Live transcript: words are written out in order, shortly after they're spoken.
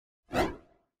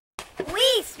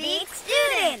We speak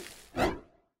student.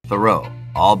 Thoreau,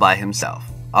 all by himself,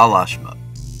 a la Shmoop.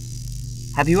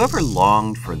 Have you ever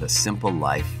longed for the simple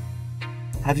life?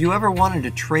 Have you ever wanted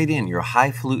to trade in your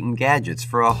highfalutin gadgets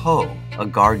for a hoe, a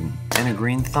garden, and a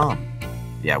green thumb?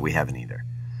 Yeah, we haven't either.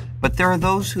 But there are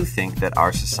those who think that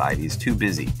our society is too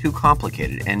busy, too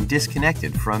complicated, and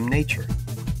disconnected from nature.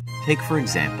 Take, for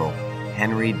example,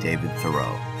 Henry David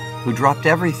Thoreau, who dropped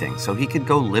everything so he could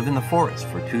go live in the forest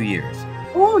for 2 years.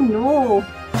 Oh no!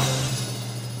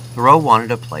 Thoreau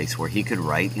wanted a place where he could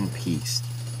write in peace,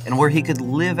 and where he could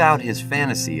live out his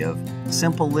fantasy of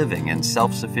simple living and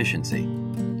self-sufficiency.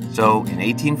 So, in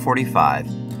 1845,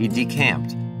 he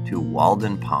decamped to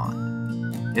Walden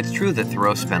Pond. It's true that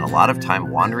Thoreau spent a lot of time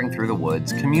wandering through the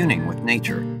woods, communing with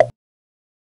nature.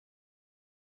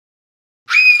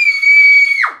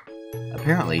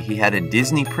 Apparently, he had a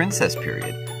Disney princess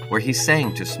period where he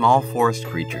sang to small forest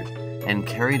creatures and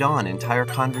carried on entire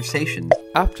conversations.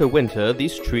 After winter,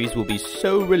 these trees will be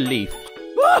so relieved.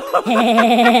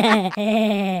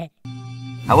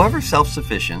 However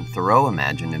self-sufficient Thoreau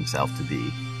imagined himself to be,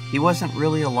 he wasn't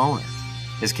really a loner.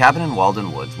 His cabin in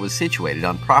Walden Woods was situated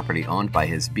on property owned by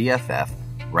his BFF,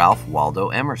 Ralph Waldo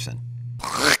Emerson.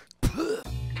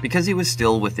 Because he was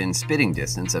still within spitting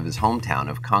distance of his hometown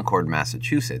of Concord,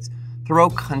 Massachusetts,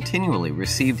 Thoreau continually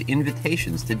received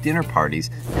invitations to dinner parties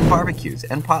and barbecues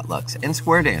and potlucks and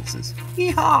square dances.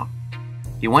 Hee-haw!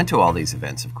 He went to all these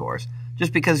events, of course.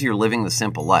 Just because you're living the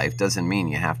simple life doesn't mean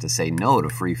you have to say no to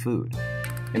free food.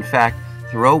 In fact,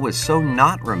 Thoreau was so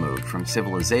not removed from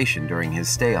civilization during his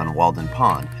stay on Walden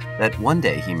Pond that one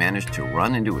day he managed to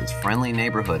run into his friendly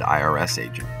neighborhood IRS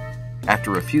agent. After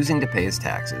refusing to pay his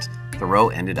taxes, Thoreau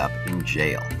ended up in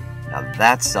jail. Now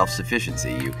that's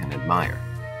self-sufficiency you can admire.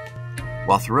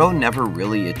 While Thoreau never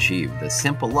really achieved the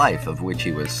simple life of which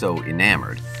he was so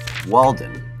enamored,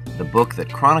 Walden, the book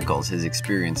that chronicles his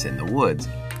experience in the woods,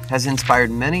 has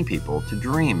inspired many people to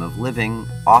dream of living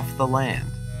off the land,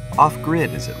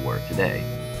 off-grid as it were today.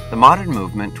 The modern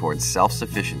movement towards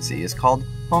self-sufficiency is called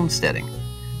homesteading.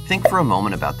 Think for a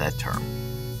moment about that term.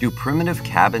 Do primitive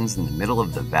cabins in the middle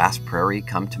of the vast prairie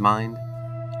come to mind?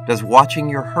 Does watching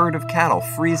your herd of cattle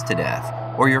freeze to death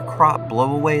or your crop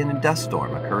blow away in a dust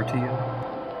storm occur to you?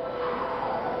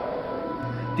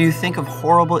 Do you think of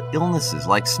horrible illnesses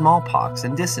like smallpox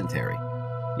and dysentery?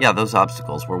 Yeah, those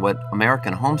obstacles were what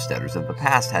American homesteaders of the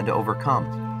past had to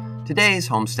overcome. Today's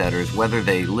homesteaders, whether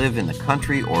they live in the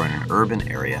country or in an urban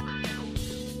area,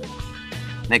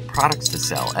 make products to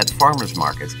sell at farmers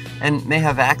markets and may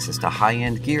have access to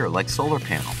high-end gear like solar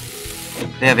panels.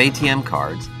 They have ATM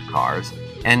cards, cars,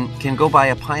 and can go buy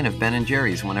a pint of Ben &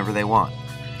 Jerry's whenever they want.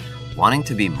 Wanting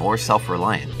to be more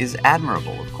self-reliant is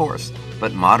admirable, of course,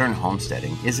 but modern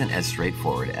homesteading isn't as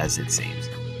straightforward as it seems.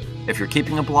 If you're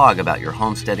keeping a blog about your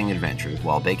homesteading adventures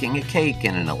while baking a cake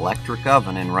in an electric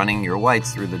oven and running your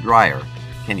whites through the dryer,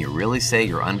 can you really say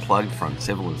you're unplugged from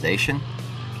civilization?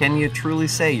 Can you truly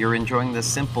say you're enjoying the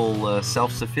simple,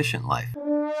 self-sufficient life?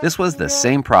 This was the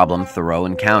same problem Thoreau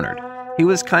encountered. He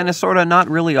was kinda sorta not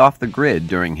really off the grid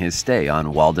during his stay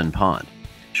on Walden Pond.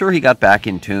 Sure, he got back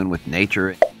in tune with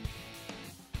nature,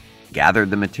 gathered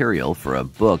the material for a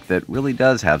book that really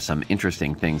does have some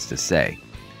interesting things to say.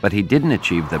 But he didn't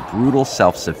achieve the brutal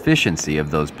self-sufficiency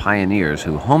of those pioneers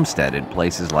who homesteaded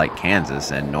places like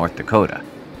Kansas and North Dakota.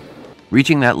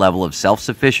 Reaching that level of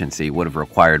self-sufficiency would have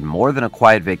required more than a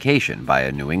quiet vacation by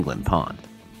a New England pond.